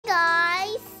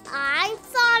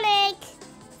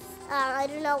I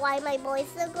don't know why my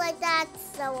voice looks like that.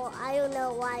 So I don't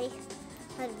know why.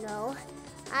 I don't know.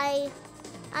 I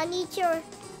need to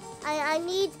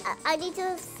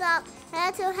stop. I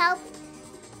have to help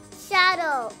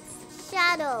Shadow.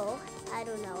 I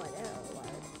don't know what the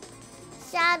word.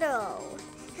 Shadow.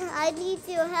 I need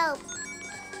your help.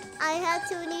 I have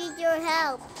to need your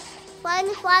help. Find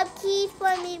 5 keys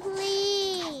for me,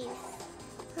 please.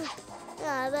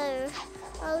 I'm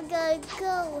gonna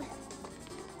go.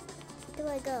 Where do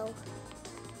I go?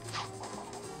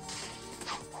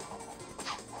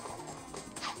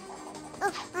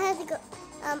 Oh, I have to go.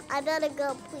 I better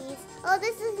go, please. Oh,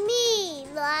 this is me,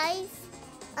 guys.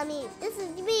 This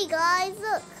is me, guys.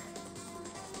 Look.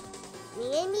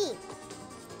 Me and me.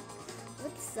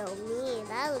 Looks so mean.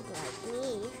 That looks like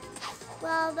me.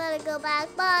 Well, I better go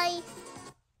back. Bye.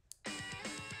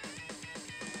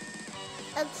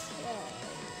 Okay.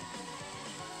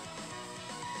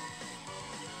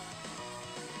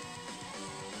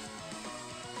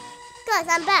 Guys,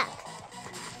 I'm back.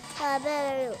 I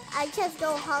just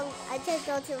go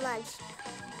to lunch.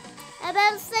 I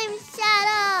better save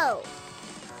Shadow.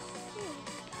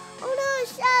 Oh no,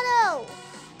 Shadow!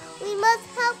 We must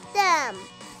help them.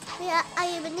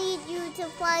 I need you to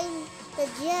find the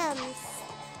gems.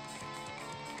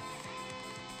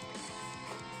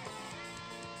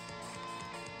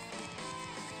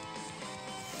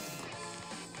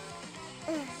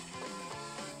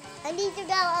 I need to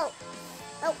go.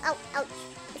 Oh, ouch.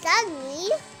 Is that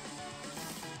me?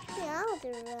 Yeah, I'll have to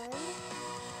run.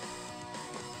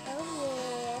 Oh,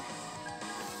 yeah.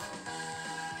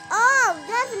 Oh,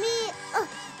 that's me. Oh.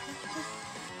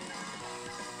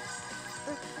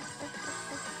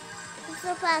 I'm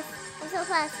so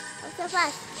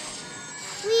fast.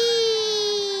 Whee!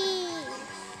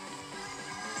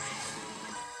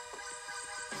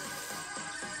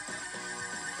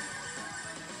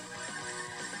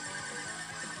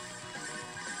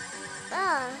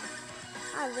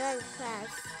 I'm very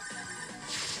fast.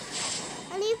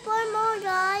 I need 4 more,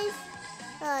 guys.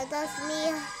 That's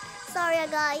me. Sorry,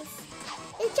 guys.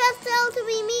 It just fell to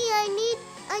be me.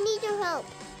 I need your help.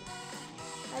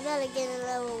 I better get a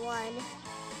level 1.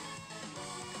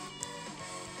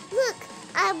 Look,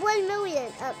 I have 1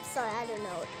 million. Oh, sorry, I don't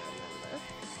know what to remember.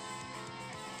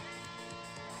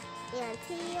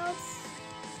 Antios.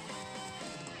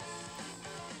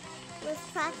 Let's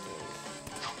practice.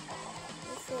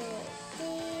 Is it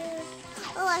there?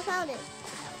 Oh, I found it.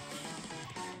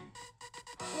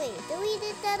 Wait, did we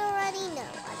did that already? No,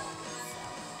 I don't think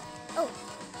so. Oh,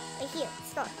 right here.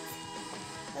 Start.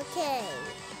 Okay.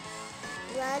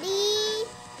 Ready?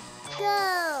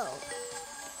 Go.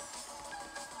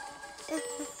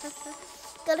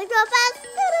 Gotta go fast.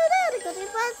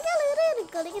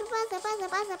 Gotta get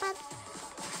fast.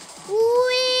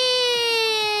 Whee!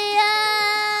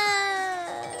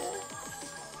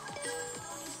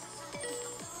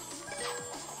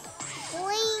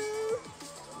 Wing.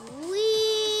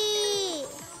 Wee.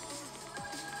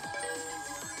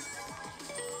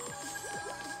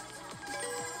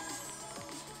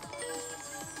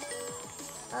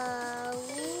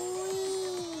 Wee.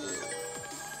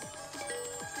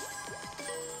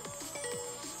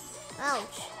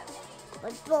 Ouch.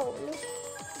 My bone.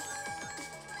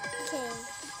 Okay.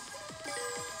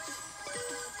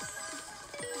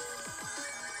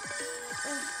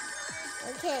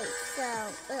 Okay, so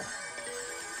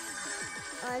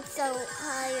I'm so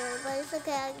tired, but it's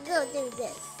okay. I can go do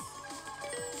this.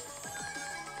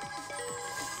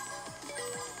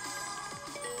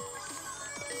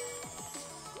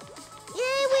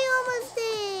 Yay, we almost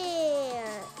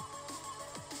there.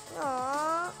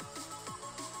 Aww.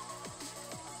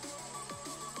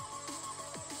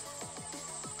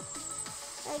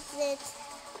 Exit.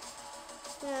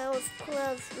 That was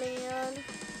close, man.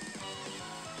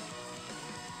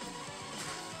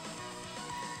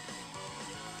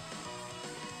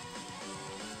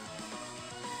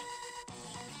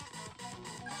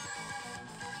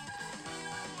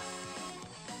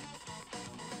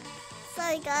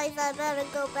 Sorry guys, I better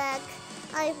go back.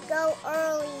 I go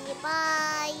early.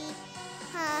 Bye.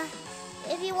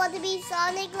 If you want to be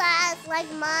Sonic Glass like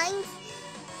mine,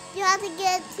 you have to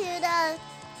get to the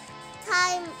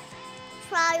time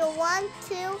trial 1,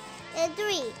 2, and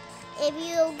 3. If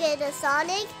you get a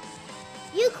Sonic,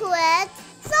 you collect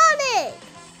Sonic.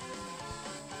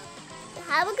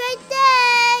 Have a great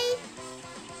day.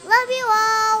 Love you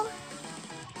all.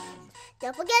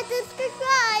 Don't forget to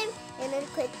subscribe and then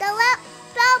click the bell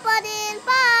button.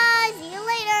 Bye. See you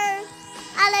later,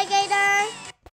 alligator.